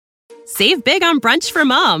Save big on brunch for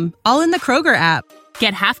mom, all in the Kroger app.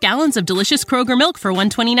 Get half gallons of delicious Kroger milk for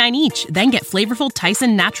 $1.29 each. Then get flavorful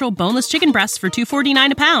Tyson natural boneless chicken breasts for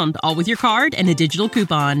 $2.49 a pound, all with your card and a digital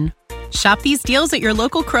coupon. Shop these deals at your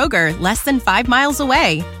local Kroger, less than 5 miles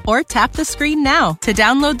away. Or tap the screen now to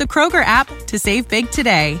download the Kroger app to save big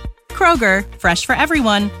today. Kroger, fresh for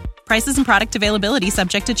everyone. Prices and product availability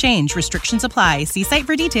subject to change. Restrictions apply. See site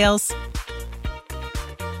for details.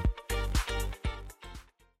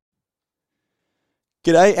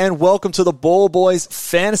 G'day and welcome to the Ball Boys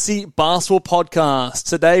Fantasy Basketball Podcast.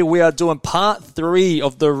 Today we are doing part 3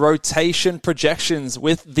 of the rotation projections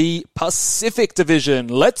with the Pacific Division.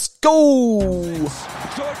 Let's go! Jordan open.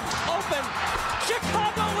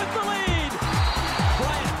 Chicago with the lead.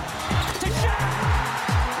 Bryant to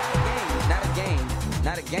Shaq.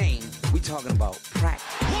 Not a game. We talking about practice.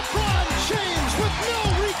 LeBron James with no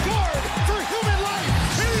regard for human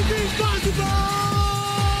life. Anything's possible.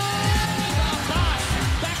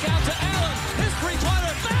 Back out to Allen. His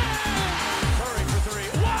three-pointer. Bang! Murray for three.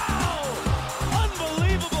 Wow!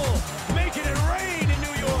 Unbelievable. Making it rain in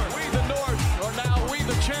New York. We the North are now we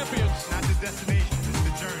the champions. Not the destination, it's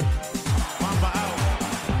the journey. Mamba out.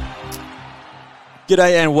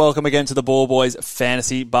 G'day and welcome again to the Ball Boys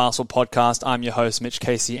Fantasy Basketball Podcast. I'm your host, Mitch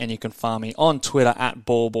Casey, and you can find me on Twitter at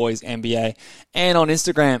BallBoysNBA and on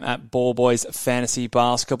Instagram at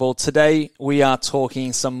BallBoysFantasyBasketball. Today, we are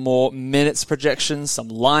talking some more minutes projections, some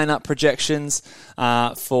lineup projections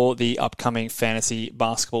for the upcoming fantasy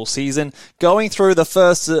basketball season. Going through the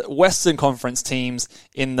first Western Conference teams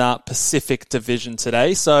in the Pacific Division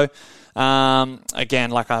today. So,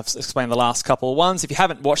 again, like I've explained the last couple of ones, if you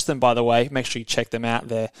haven't watched them, by the way, make sure you check them out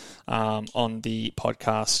there on the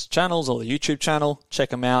podcast channels or the YouTube channel. Check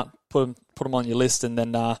them out, put them on your list, and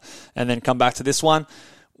then come back to this one.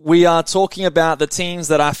 We are talking about the teams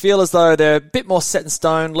that I feel as though they're a bit more set in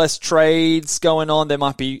stone, less trades going on. There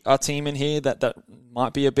might be a team in here that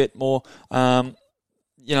might be a bit more,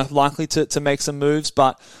 likely to make some moves,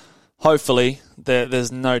 but hopefully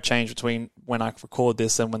there's no change between when I record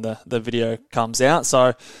this and when the video comes out.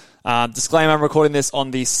 So, disclaimer, I'm recording this on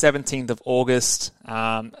the 17th of August,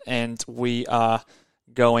 and we are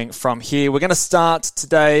going from here. We're going to start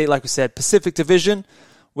today, like we said, Pacific Division.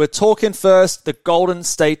 We're talking first the Golden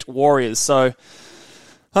State Warriors. So,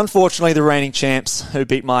 unfortunately, the reigning champs who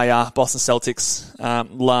beat my Boston Celtics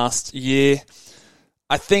last year.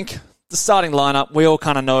 I think the starting lineup, we all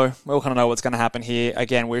kind of know what's going to happen here.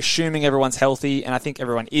 Again, we're assuming everyone's healthy, and I think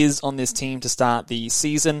everyone is on this team to start the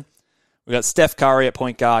season. We've got Steph Curry at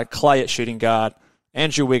point guard, Klay at shooting guard,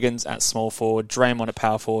 Andrew Wiggins at small forward, Draymond at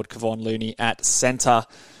power forward, Kevon Looney at center.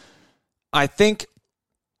 I think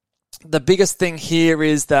the biggest thing here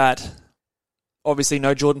is that obviously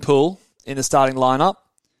no Jordan Poole in the starting lineup.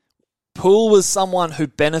 Poole was someone who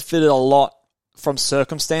benefited a lot from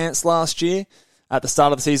circumstance last year. At the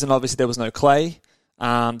start of the season, obviously, there was no Klay.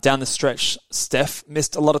 Down the stretch, Steph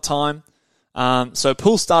missed a lot of time. So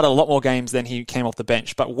Poole started a lot more games than he came off the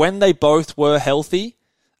bench. But when they both were healthy,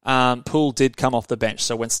 Poole did come off the bench.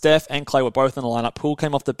 So when Steph and Klay were both in the lineup, Poole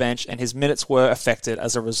came off the bench, and his minutes were affected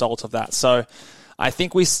as a result of that. So I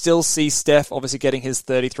think we still see Steph obviously getting his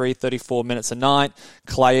 33, 34 minutes a night.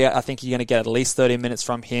 Klay, I think you're going to get at least 30 minutes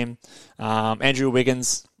from him. Andrew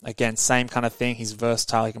Wiggins, again, same kind of thing. He's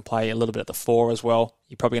versatile. He can play a little bit at the 4 as well.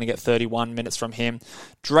 You're probably going to get 31 minutes from him.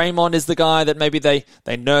 Draymond is the guy that maybe they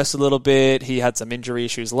nurse a little bit. He had some injury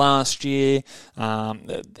issues last year.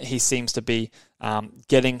 He seems to be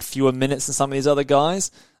getting fewer minutes than some of these other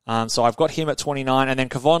guys. So I've got him at 29, and then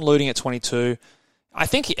Kevon Looney at 22. I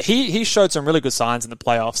think he showed some really good signs in the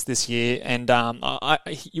playoffs this year, and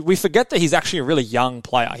we forget that he's actually a really young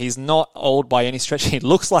player. He's not old by any stretch. He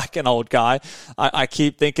looks like an old guy. I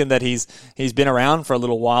keep thinking that he's been around for a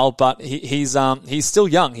little while, but he's still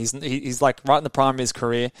young. He's like right in the prime of his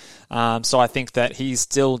career. So I think that he's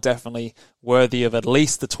still definitely worthy of at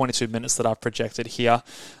least the 22 minutes that I've projected here.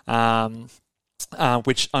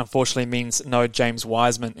 Which unfortunately means no James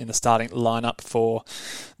Wiseman in the starting lineup for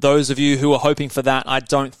those of you who are hoping for that. I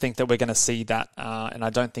don't think that we're going to see that, and I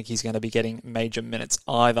don't think he's going to be getting major minutes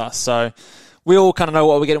either. So we all kind of know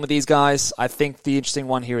what we're getting with these guys. I think the interesting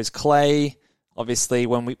one here is Klay. Obviously,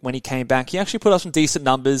 when he came back, he actually put up some decent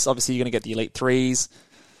numbers. Obviously, you're going to get the elite threes.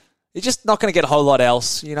 You're just not going to get a whole lot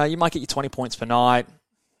else. You might get your 20 points per night,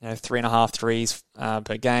 3.5 threes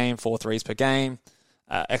per game, 4 threes per game.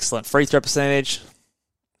 Excellent free throw percentage.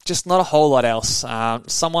 Just not a whole lot else.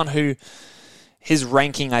 Someone who his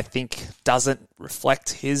ranking, I think, doesn't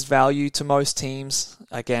reflect his value to most teams.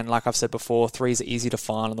 Again, like I've said before, threes are easy to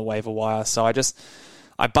find on the waiver wire. So I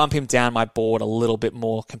I bump him down my board a little bit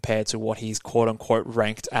more compared to what he's quote-unquote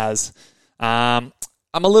ranked as. I'm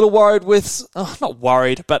a little worried with... not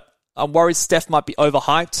worried, but I'm worried Steph might be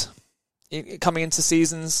overhyped coming into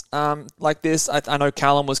seasons like this. I know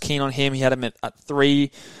Callum was keen on him. He had him at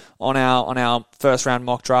 3 on our first round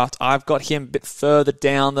mock draft. I've got him a bit further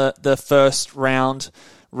down the first round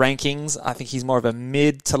rankings. I think he's more of a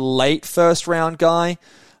mid to late first round guy.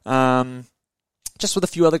 Just with a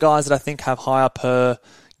few other guys that I think have higher per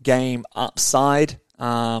game upside.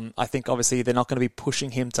 I think obviously they're not going to be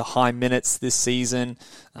pushing him to high minutes this season.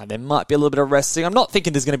 There might be a little bit of resting. I'm not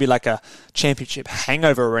thinking there's going to be like a championship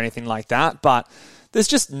hangover or anything like that, but there's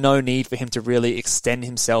just no need for him to really extend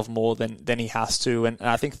himself more than he has to. And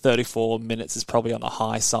I think 34 minutes is probably on the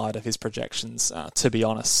high side of his projections, to be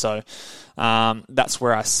honest. So that's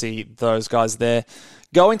where I see those guys there.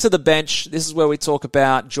 Going to the bench, this is where we talk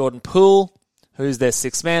about Jordan Poole, who's their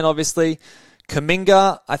sixth man, obviously.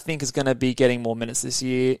 Kuminga, I think, is going to be getting more minutes this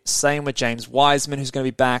year. Same with James Wiseman, who's going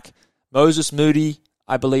to be back. Moses Moody,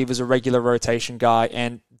 I believe, is a regular rotation guy.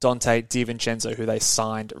 And Dante DiVincenzo, who they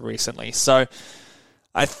signed recently. So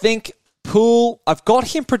I think Poole, I've got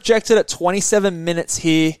him projected at 27 minutes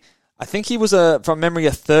here. I think he was, from memory,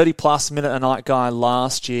 a 30-plus minute a night guy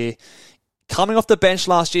last year. Coming off the bench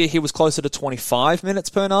last year, he was closer to 25 minutes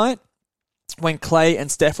per night when Clay and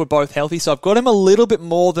Steph were both healthy. So I've got him a little bit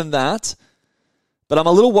more than that. But I'm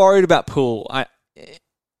a little worried about Poole.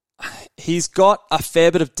 He's got a fair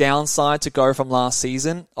bit of downside to go from last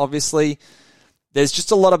season. Obviously, there's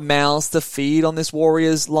just a lot of mouths to feed on this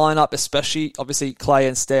Warriors lineup, especially, obviously, Clay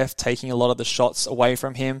and Steph taking a lot of the shots away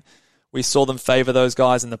from him. We saw them favor those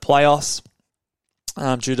guys in the playoffs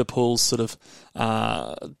due to Poole's sort of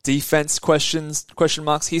defense question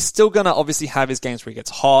marks. He's still going to obviously have his games where he gets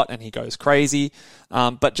hot and he goes crazy.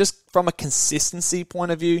 But just from a consistency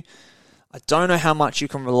point of view, I don't know how much you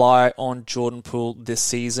can rely on Jordan Poole this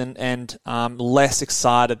season, and I'm less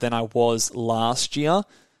excited than I was last year.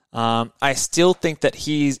 I still think that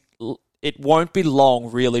it won't be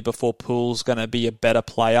long, really, before Poole's going to be a better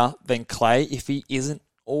player than Clay, if he isn't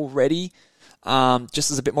already, just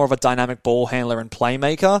as a bit more of a dynamic ball handler and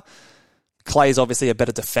playmaker. Clay's obviously a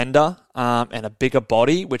better defender and a bigger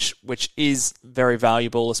body, which is very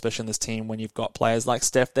valuable, especially in this team when you've got players like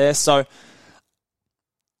Steph there. So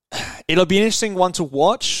it'll be an interesting one to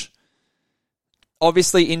watch.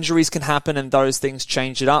 Obviously, injuries can happen and those things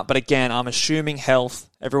change it up. But again, I'm assuming health.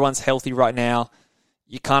 Everyone's healthy right now.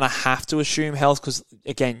 You kind of have to assume health because,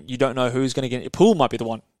 again, you don't know who's going to get... Poole might be the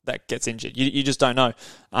one that gets injured. You just don't know.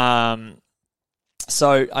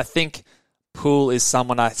 So I think Poole is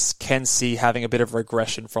someone I can see having a bit of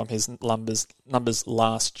regression from his numbers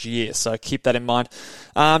last year. So keep that in mind.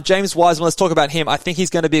 James Wiseman, let's talk about him. I think he's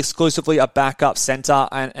going to be exclusively a backup center,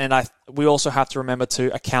 and we also have to remember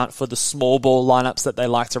to account for the small ball lineups that they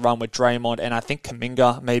like to run with Draymond, and I think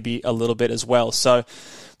Kuminga maybe a little bit as well. So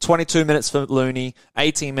 22 minutes for Looney,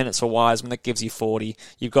 18 minutes for Wiseman, that gives you 40.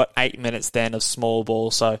 You've got 8 minutes then of small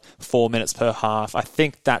ball, so 4 minutes per half. I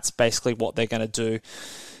think that's basically what they're going to do.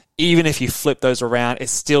 Even if you flip those around,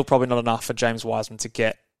 it's still probably not enough for James Wiseman to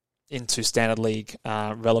get into standard league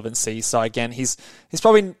relevancy. So again, he's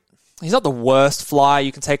not the worst flyer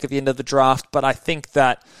you can take at the end of the draft, but I think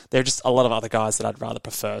that there are just a lot of other guys that I'd rather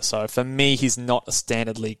prefer. So for me, he's not a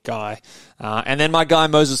standard league guy. And then my guy,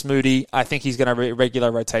 Moses Moody, I think he's going to be a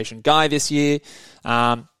regular rotation guy this year.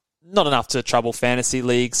 Not enough to trouble fantasy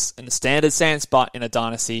leagues in the standard sense, but in a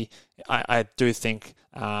dynasty, I do think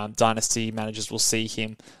dynasty managers will see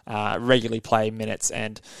him regularly play minutes,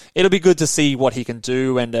 and it'll be good to see what he can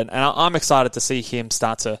do. And I'm excited to see him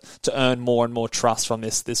start to earn more and more trust from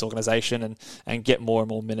this organization and get more and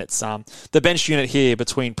more minutes. The bench unit here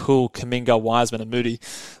between Poole, Kuminga, Wiseman, and Moody,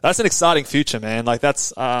 that's an exciting future, man. Like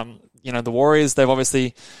that's the Warriors, they've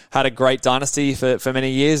obviously had a great dynasty for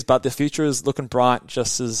many years, but the future is looking bright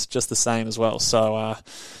just the same as well. So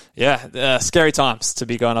scary times to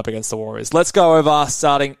be going up against the Warriors. Let's go over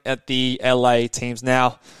starting at the LA teams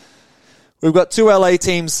now. We've got two LA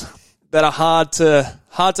teams that are hard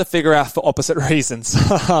to figure out for opposite reasons.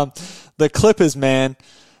 The Clippers, man,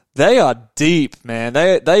 they are deep, man.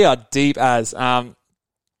 They are deep as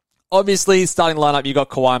obviously starting lineup. You got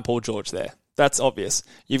Kawhi and Paul George there. That's obvious.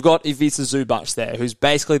 You've got Ivica Zubac there, who's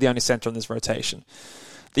basically the only center in this rotation.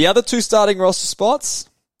 The other two starting roster spots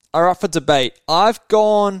are up for debate. I've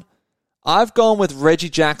gone with Reggie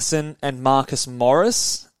Jackson and Marcus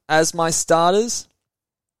Morris as my starters.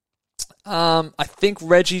 I think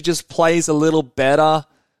Reggie just plays a little better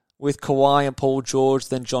with Kawhi and Paul George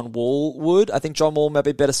than John Wall would. I think John Wall may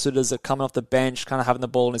be better suited as coming off the bench, kind of having the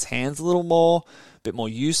ball in his hands a little more, a bit more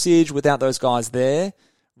usage without those guys there.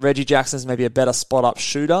 Reggie Jackson's maybe a better spot-up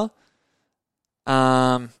shooter.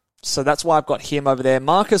 So that's why I've got him over there.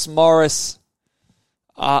 Marcus Morris,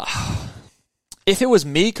 if it was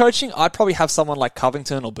me coaching, I'd probably have someone like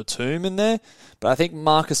Covington or Batum in there. But I think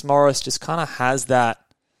Marcus Morris just kind of has that,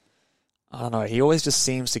 I don't know, he always just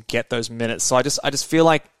seems to get those minutes. So I just feel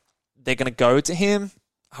like they're going to go to him.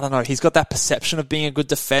 I don't know, he's got that perception of being a good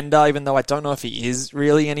defender, even though I don't know if he is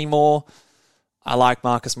really anymore. I like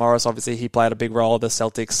Marcus Morris. Obviously, he played a big role with the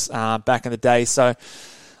Celtics back in the day. So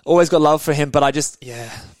always got love for him. But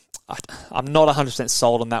I'm not 100%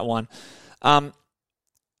 sold on that one.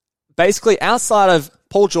 Basically, outside of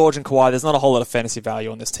Paul George and Kawhi, there's not a whole lot of fantasy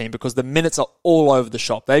value on this team because the minutes are all over the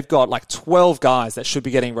shop. They've got like 12 guys that should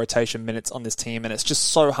be getting rotation minutes on this team, and it's just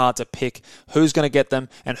so hard to pick who's going to get them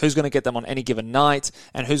and who's going to get them on any given night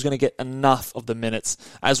and who's going to get enough of the minutes,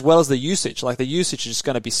 as well as the usage. Like the usage is just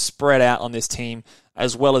going to be spread out on this team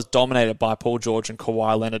as well as dominated by Paul George and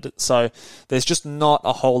Kawhi Leonard. So there's just not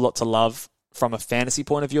a whole lot to love from a fantasy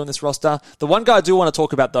point of view on this roster. The one guy I do want to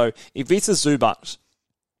talk about, though, Ivica Zubac.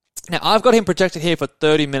 Now, I've got him projected here for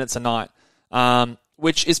 30 minutes a night,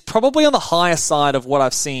 which is probably on the higher side of what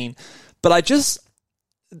I've seen. But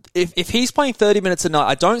if he's playing 30 minutes a night,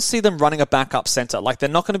 I don't see them running a backup center. Like, they're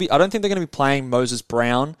not going to be, I don't think they're going to be playing Moses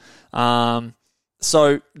Brown.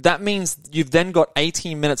 So that means you've then got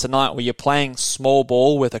 18 minutes a night where you're playing small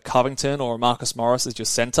ball with a Covington or a Marcus Morris as your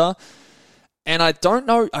center. And I don't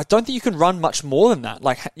think you can run much more than that.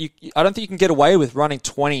 Like, I don't think you can get away with running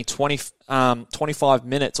 25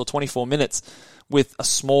 minutes or 24 minutes with a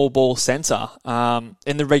small ball center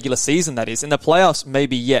in the regular season, that is. In the playoffs,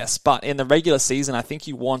 maybe yes, but in the regular season, I think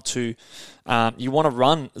you want to run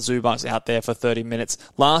Zubac out there for 30 minutes.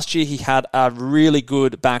 Last year, he had a really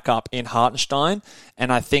good backup in Hartenstein,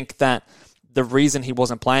 and I think that the reason he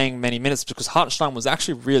wasn't playing many minutes is because Hartenstein was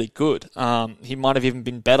actually really good. He might have even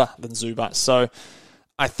been better than Zubac. So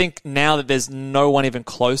I think now that there's no one even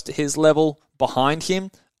close to his level behind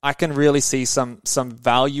him, I can really see some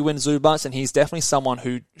value in Zubac, and he's definitely someone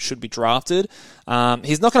who should be drafted.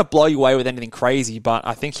 He's not going to blow you away with anything crazy, but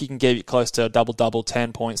I think he can get you close to a double-double,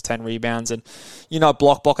 10 points, 10 rebounds, and,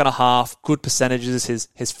 block and a half, good percentages.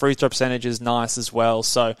 His free throw percentage is nice as well.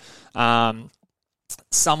 So,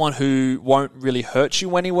 someone who won't really hurt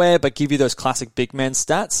you anywhere, but give you those classic big man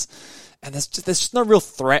stats. And there's just no real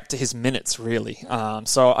threat to his minutes, really.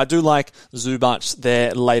 So I do like Zubac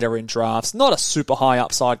there later in drafts. Not a super high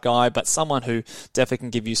upside guy, but someone who definitely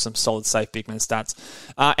can give you some solid, safe big man stats.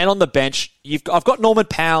 And on the bench, I've got Norman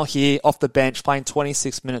Powell here off the bench playing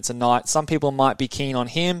 26 minutes a night. Some people might be keen on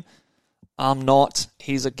him. I'm not.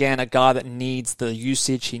 He's, again, a guy that needs the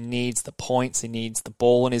usage. He needs the points. He needs the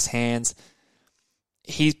ball in his hands.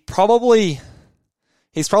 He's probably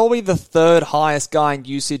the third highest guy in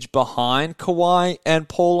usage behind Kawhi and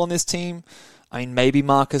Paul on this team. I mean, maybe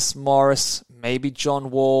Marcus Morris, maybe John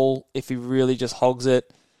Wall if he really just hogs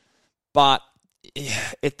it. But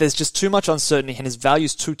there's just too much uncertainty, and his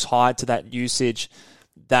value's too tied to that usage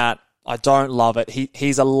that I don't love it.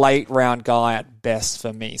 He's a late round guy at best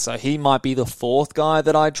for me. So he might be the fourth guy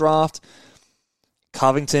that I draft.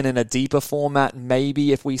 Covington in a deeper format,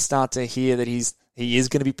 maybe if we start to hear that he is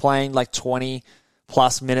going to be playing like 20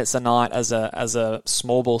 plus minutes a night as a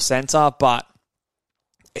small ball center, but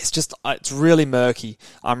it's really murky.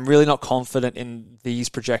 I'm really not confident in these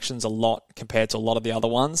projections a lot compared to a lot of the other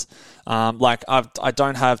ones. I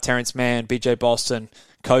don't have Terrence Mann, BJ Boston,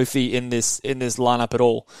 Kofi in this lineup at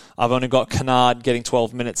all. I've only got Kennard getting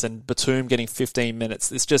 12 minutes and Batum getting 15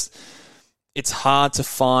 minutes. It's hard to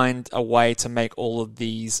find a way to make all of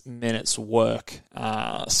these minutes work.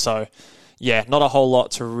 Yeah, not a whole lot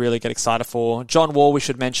to really get excited for. John Wall, we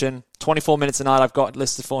should mention, 24 minutes a night I've got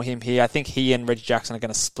listed for him here. I think he and Reggie Jackson are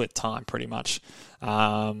going to split time pretty much.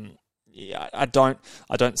 I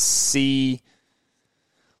don't see...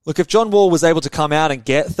 Look, if John Wall was able to come out and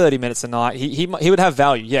get 30 minutes a night, he would have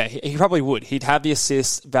value. Yeah, he probably would. He'd have the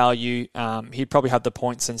assist value. He'd probably have the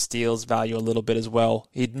points and steals value a little bit as well.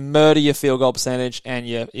 He'd murder your field goal percentage and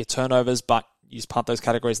your turnovers, but you just pump those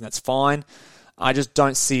categories and that's fine. I just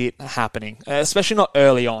don't see it happening, especially not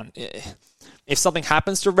early on. If something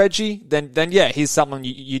happens to Reggie, then yeah, he's someone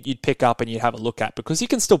you'd pick up and you'd have a look at because he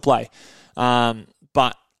can still play.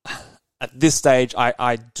 But at this stage,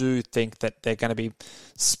 I do think that they're going to be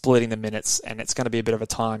splitting the minutes and it's going to be a bit of a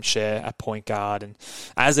timeshare at point guard, and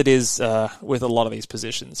as it is with a lot of these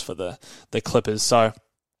positions for the Clippers. So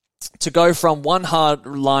to go from one hard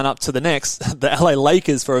lineup to the next, the LA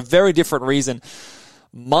Lakers, for a very different reason.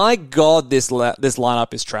 My God, this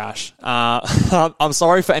lineup is trash. I'm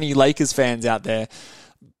sorry for any Lakers fans out there,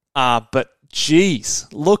 but geez,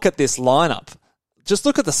 look at this lineup. just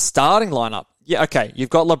look at the starting lineup. Yeah, okay, you've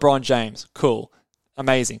got LeBron James. Cool.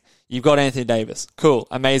 Amazing. You've got Anthony Davis. Cool.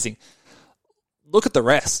 Amazing. Look at the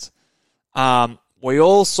rest. We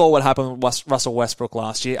all saw what happened with Russell Westbrook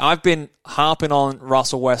last year. I've been harping on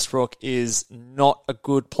Russell Westbrook is not a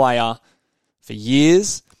good player for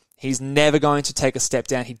years. He's never going to take a step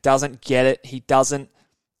down. He doesn't get it.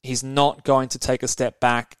 He's not going to take a step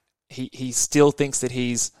back. He still thinks that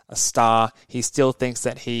he's a star. He still thinks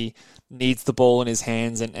that he needs the ball in his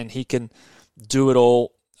hands and he can do it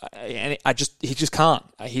all. And he just can't.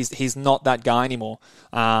 He's not that guy anymore.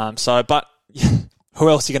 But who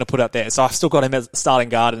else are you going to put out there? So I've still got him as starting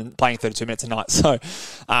guard and playing 32 minutes a night. So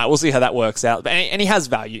we'll see how that works out. And he has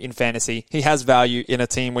value in fantasy. He has value in a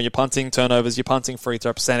team where you're punting turnovers, you're punting free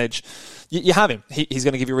throw percentage. You have him. He's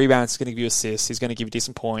going to give you rebounds. He's going to give you assists. He's going to give you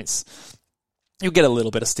decent points. You'll get a little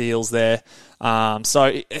bit of steals there.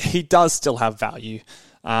 So he does still have value.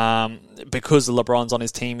 Because LeBron's on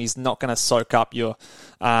his team, he's not going to soak up your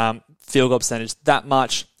field goal percentage that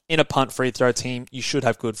much. In a punt free throw team, you should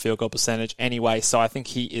have good field goal percentage anyway. So I think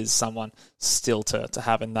he is someone still to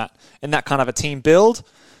have in that kind of a team build.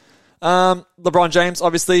 LeBron James,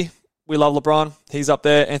 obviously, we love LeBron. He's up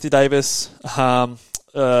there. Anthony Davis.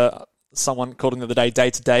 Someone called him the other day, Day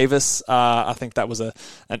to Davis. I think that was an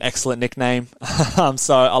excellent nickname.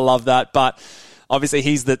 So I love that. But obviously,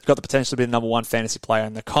 he's got the potential to be the number one fantasy player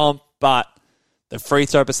in the comp. But the free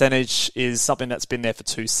throw percentage is something that's been there for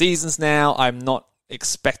 2 seasons now. I'm not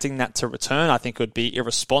expecting that to return. I think it would be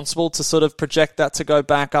irresponsible to sort of project that to go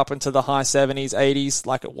back up into the high 70s, 80s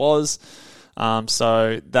like it was.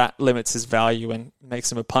 So that limits his value and makes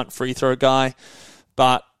him a punt free throw guy.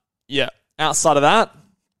 But yeah, outside of that,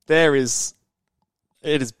 it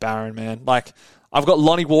is barren, man. Like, I've got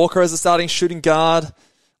Lonnie Walker as a starting shooting guard.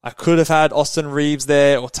 I could have had Austin Reeves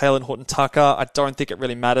there or Taylor Horton-Tucker. I don't think it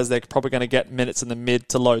really matters. They're probably going to get minutes in the mid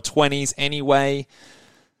to low 20s anyway.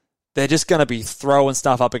 They're just going to be throwing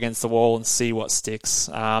stuff up against the wall and see what sticks.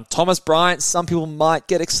 Thomas Bryant, some people might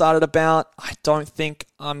get excited about. I don't think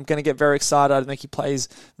I'm going to get very excited. I don't think he plays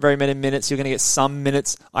very many minutes. You're going to get some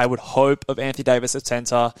minutes, I would hope, of Anthony Davis at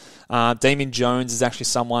center. Damian Jones is actually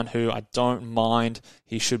someone who I don't mind.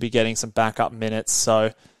 He should be getting some backup minutes.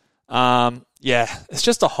 So, yeah, it's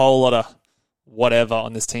just a whole lot of whatever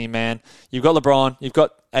on this team, man. You've got LeBron, you've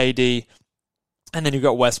got AD, and then you've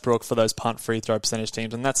got Westbrook for those punt free throw percentage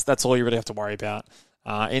teams, and that's all you really have to worry about.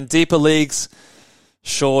 In deeper leagues,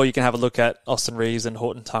 sure, you can have a look at Austin Reeves and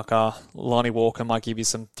Horton-Tucker. Lonnie Walker might give you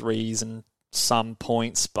some threes and some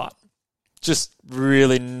points, but just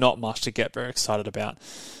really not much to get very excited about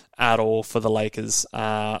at all for the Lakers.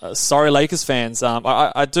 Sorry, Lakers fans.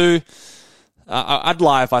 I'd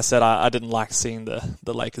lie if I said I didn't like seeing the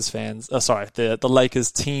Lakers fans. The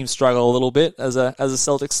Lakers team struggle a little bit as a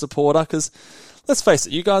Celtics supporter, because let's face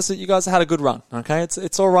it, you guys had a good run. Okay,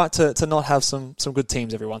 it's all right to not have some good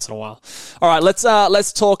teams every once in a while. All right,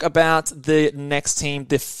 let's talk about the next team,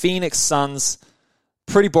 the Phoenix Suns.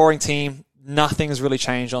 Pretty boring team. Nothing has really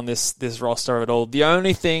changed on this roster at all. The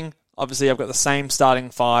only thing, obviously, I've got the same starting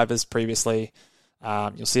 5 as previously.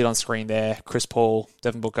 You'll see it on screen there. Chris Paul,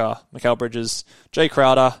 Devin Booker, Mikal Bridges, Jay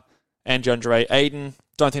Crowder, and DeAndre Ayton.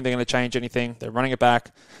 Don't think they're going to change anything. They're running it back.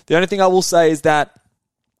 The only thing I will say is that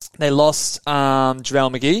they lost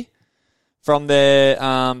JaVale McGee from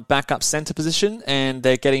their backup center position, and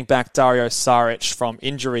they're getting back Dario Saric from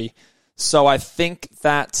injury. So I think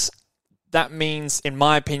that means, in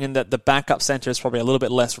my opinion, that the backup center is probably a little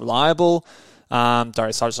bit less reliable. Dario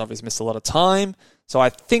Saric obviously missed a lot of time. So I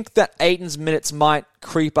think that Ayton's minutes might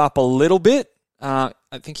creep up a little bit. I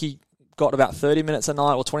think he got about 30 minutes a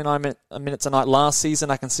night or 29 minutes a night last season.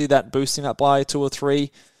 I can see that boosting up by 2 or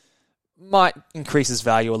 3. Might increase his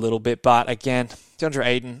value a little bit. But again, DeAndre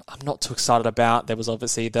Ayton, I'm not too excited about. There was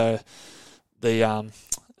obviously the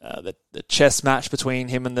chess match between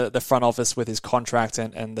him and the front office with his contract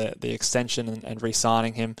and the extension and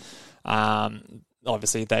re-signing him.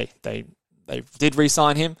 Obviously, they did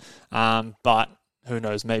re-sign him, but who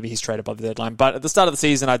knows, maybe he's traded by the deadline. But at the start of the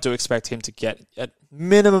season, I do expect him to get at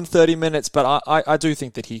minimum 30 minutes, but I do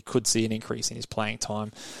think that he could see an increase in his playing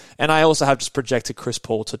time. And I also have just projected Chris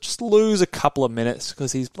Paul to just lose a couple of minutes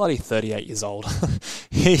because he's bloody 38 years old.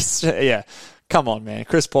 Come on, man.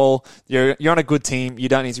 Chris Paul, you're on a good team. You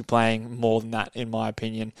don't need to be playing more than that, in my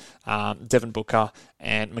opinion. Devin Booker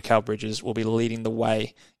and Mikal Bridges will be leading the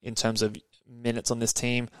way in terms of minutes on this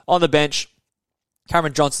team. On the bench,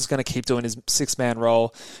 Cameron Johnson's going to keep doing his 6-man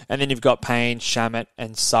role. And then you've got Payne, Shamet,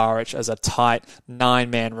 and Saric as a tight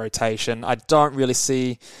 9-man rotation. I don't really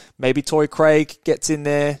see, maybe Torrey Craig gets in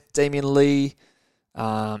there, Damian Lee,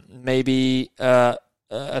 maybe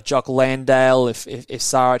Jock Landale if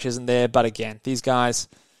Saric isn't there. But again, these guys,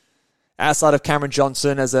 outside of Cameron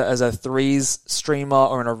Johnson as a threes streamer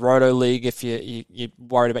or in a roto league, if you're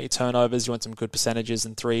worried about your turnovers, you want some good percentages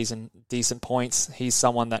and threes and decent points, he's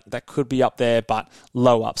someone that could be up there, but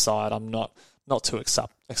low upside. I'm not too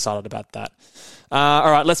excited about that.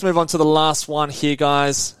 All right, let's move on to the last one here,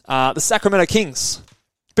 guys. The Sacramento Kings.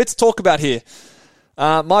 Bit to talk about here.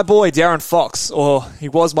 My boy, De'Aaron Fox, or he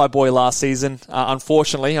was my boy last season.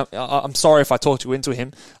 Unfortunately, I'm sorry if I talked you into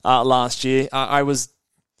him last year. It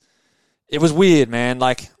was weird, man.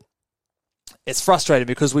 Like, it's frustrating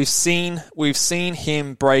because we've seen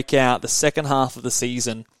him break out the second half of the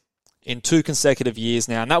season in 2 consecutive years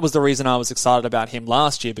now, and that was the reason I was excited about him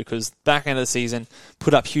last year, because back end of the season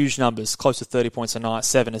put up huge numbers, close to 30 points a night,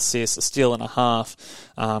 7 assists, a steal and a half,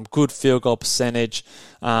 good field goal percentage,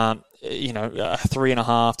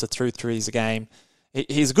 3.5 to 2 threes a game.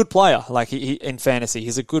 He's a good player, like he in fantasy.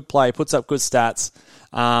 He's a good player, puts up good stats,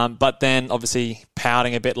 but then obviously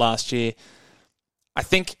pouting a bit last year. I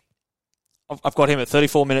think I've got him at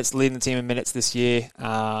 34 minutes, leading the team in minutes this year.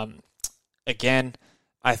 Again,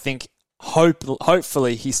 I think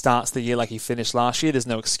hopefully he starts the year like he finished last year. There's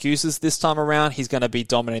no excuses this time around. He's going to be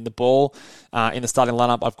dominating the ball. In the starting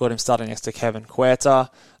lineup, I've got him starting next to Kevin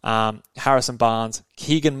Huerter, Harrison Barnes,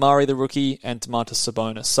 Keegan Murray, the rookie, and Domantas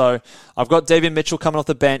Sabonis. So I've got Davion Mitchell coming off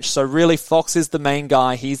the bench. So really, Fox is the main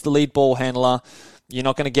guy. He's the lead ball handler. You're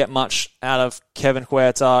not going to get much out of Kevin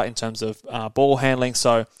Huerter in terms of ball handling.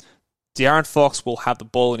 So De'Aaron Fox will have the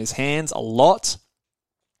ball in his hands a lot.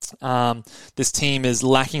 This team is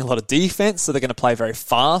lacking a lot of defense, so they're going to play very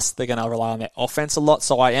fast. They're going to rely on their offense a lot.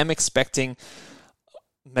 So I am expecting,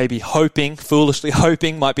 foolishly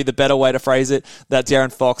hoping might be the better way to phrase it, that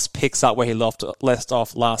De'Aaron Fox picks up where he left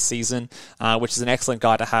off last season, which is an excellent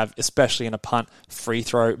guy to have, especially in a punt free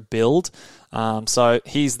throw build. So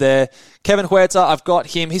he's there. Kevin Huerter, I've got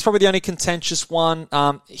him. He's probably the only contentious one.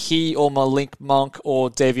 He or Malik Monk or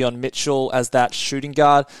Davion Mitchell as that shooting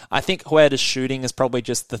guard. I think Huerter's shooting is probably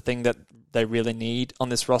just the thing that they really need on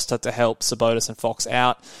this roster to help Sabonis and Fox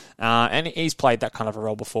out. And he's played that kind of a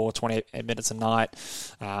role before, 28 minutes a night.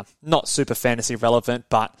 Not super fantasy relevant,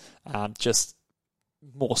 but just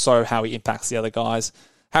more so how he impacts the other guys.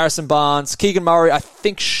 Harrison Barnes, Keegan Murray, I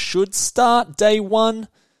think should start day one.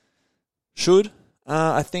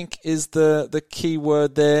 I think is the key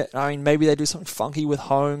word there. I mean, maybe they do something funky with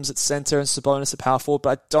Holmes at center and Sabonis at power forward,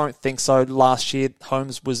 but I don't think so. Last year,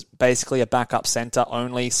 Holmes was basically a backup center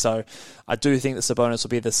only, so I do think that Sabonis will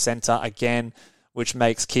be the center again, which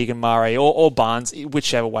makes Keegan Murray or Barnes,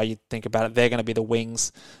 whichever way you think about it, they're going to be the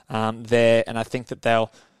wings there, and I think that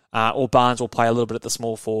or Barnes will play a little bit at the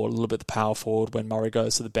small forward, a little bit at the power forward when Murray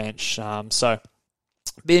goes to the bench. So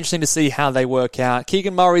be interesting to see how they work out.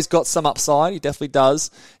 Keegan Murray's got some upside. He definitely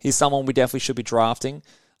does. He's someone we definitely should be drafting.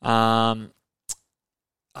 I'm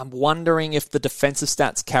wondering if the defensive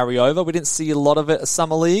stats carry over. We didn't see a lot of it at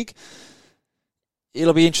Summer League.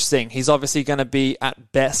 It'll be interesting. He's obviously going to be,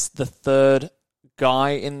 at best, the third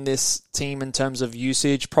guy in this team in terms of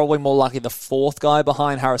usage. Probably more likely the fourth guy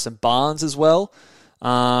behind Harrison Barnes as well.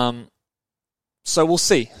 So we'll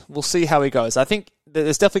see. We'll see how he goes. I think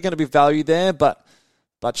there's definitely going to be value there, but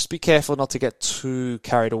just be careful not to get too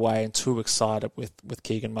carried away and too excited with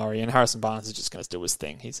Keegan Murray. And Harrison Barnes is just going to do his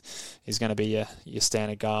thing. He's going to be your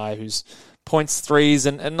standard guy who's points, threes,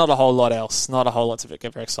 and not a whole lot else. Not a whole lot to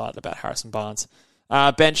get very excited about Harrison Barnes.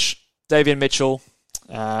 Bench, Davion Mitchell.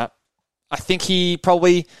 I think he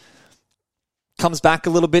probably comes back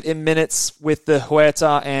a little bit in minutes with the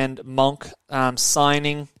Huerter and Monk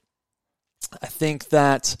signing. I think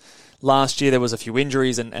that last year there was a few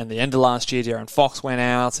injuries, and the end of last year, De'Aaron Fox went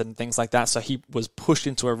out and things like that. So he was pushed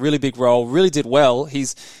into a really big role, really did well.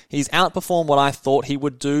 He's outperformed what I thought he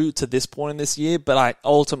would do to this point in this year, but I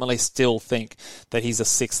ultimately still think that he's a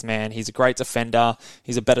sixth man. He's a great defender.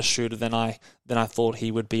 He's a better shooter than I thought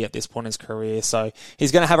he would be at this point in his career. So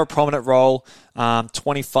he's going to have a prominent role.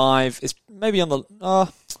 25 is maybe on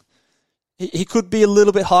the... he could be a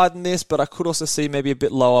little bit higher than this, but I could also see maybe a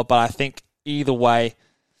bit lower. But I think either way,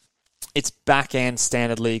 it's back-end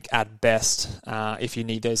standard league at best if you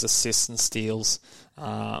need those assists and steals.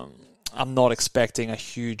 I'm not expecting a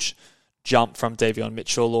huge jump from Davion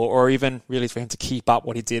Mitchell or even really for him to keep up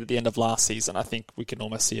what he did at the end of last season. I think we can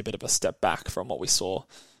almost see a bit of a step back from what we saw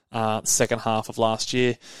the second half of last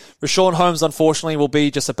year. Richaun Holmes, unfortunately, will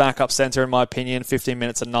be just a backup center, in my opinion, 15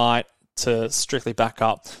 minutes a night to strictly back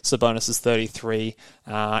up Sabonis' 33.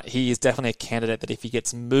 He is definitely a candidate that if he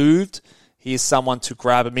gets moved, he is someone to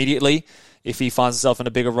grab immediately if he finds himself in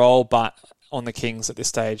a bigger role, but on the Kings at this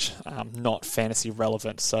stage, not fantasy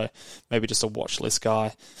relevant. So maybe just a watch list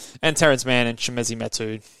guy. And Terrence Mann and Chimezie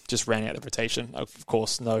Metu just ran out of rotation. Of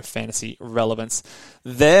course, no fantasy relevance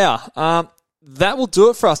there. That will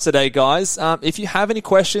do it for us today, guys. If you have any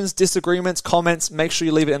questions, disagreements, comments, make sure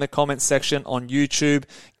you leave it in the comments section on YouTube.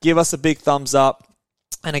 Give us a big thumbs up.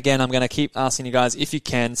 And again, I'm going to keep asking you guys, if you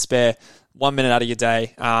can, spare 1 minute out of your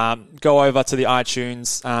day, go over to the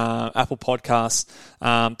iTunes, Apple Podcasts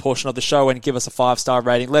portion of the show and give us a 5-star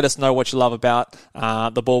rating. Let us know what you love about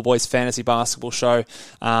the Ball Boys Fantasy Basketball Show,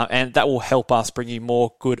 and that will help us bring you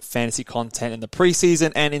more good fantasy content in the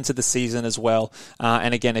preseason and into the season as well.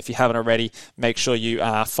 And again, if you haven't already, make sure you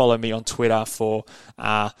follow me on Twitter for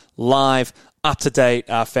live up-to-date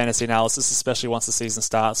fantasy analysis, especially once the season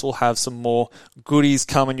starts. We'll have some more goodies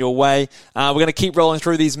coming your way. We're going to keep rolling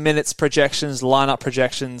through these minutes projections, lineup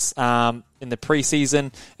projections in the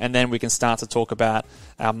preseason, and then we can start to talk about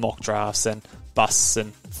our mock drafts and busts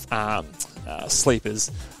and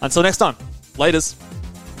sleepers. Until next time, laters.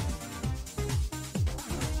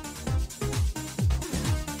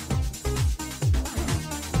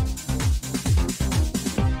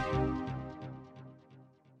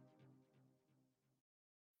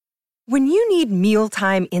 When you need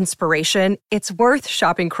mealtime inspiration, it's worth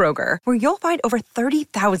shopping Kroger, where you'll find over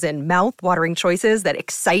 30,000 mouth-watering choices that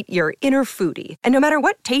excite your inner foodie. And no matter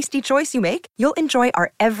what tasty choice you make, you'll enjoy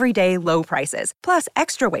our everyday low prices, plus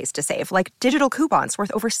extra ways to save, like digital coupons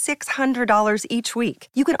worth over $600 each week.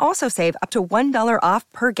 You can also save up to $1 off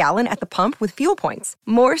per gallon at the pump with fuel points.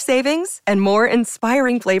 More savings and more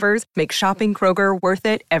inspiring flavors make shopping Kroger worth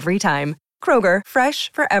it every time. Kroger,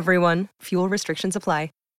 fresh for everyone. Fuel restrictions apply.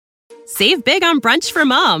 Save big on brunch for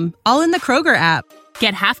mom, all in the Kroger app.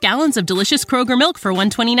 Get half gallons of delicious Kroger milk for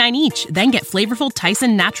 $1.29 each. Then get flavorful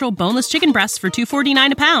Tyson natural boneless chicken breasts for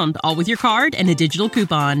 $2.49 a pound, all with your card and a digital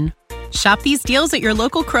coupon. Shop these deals at your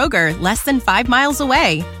local Kroger, less than 5 miles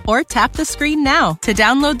away. Or tap the screen now to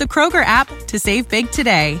download the Kroger app to save big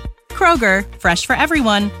today. Kroger, fresh for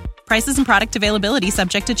everyone. Prices and product availability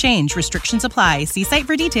subject to change. Restrictions apply. See site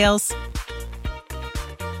for details.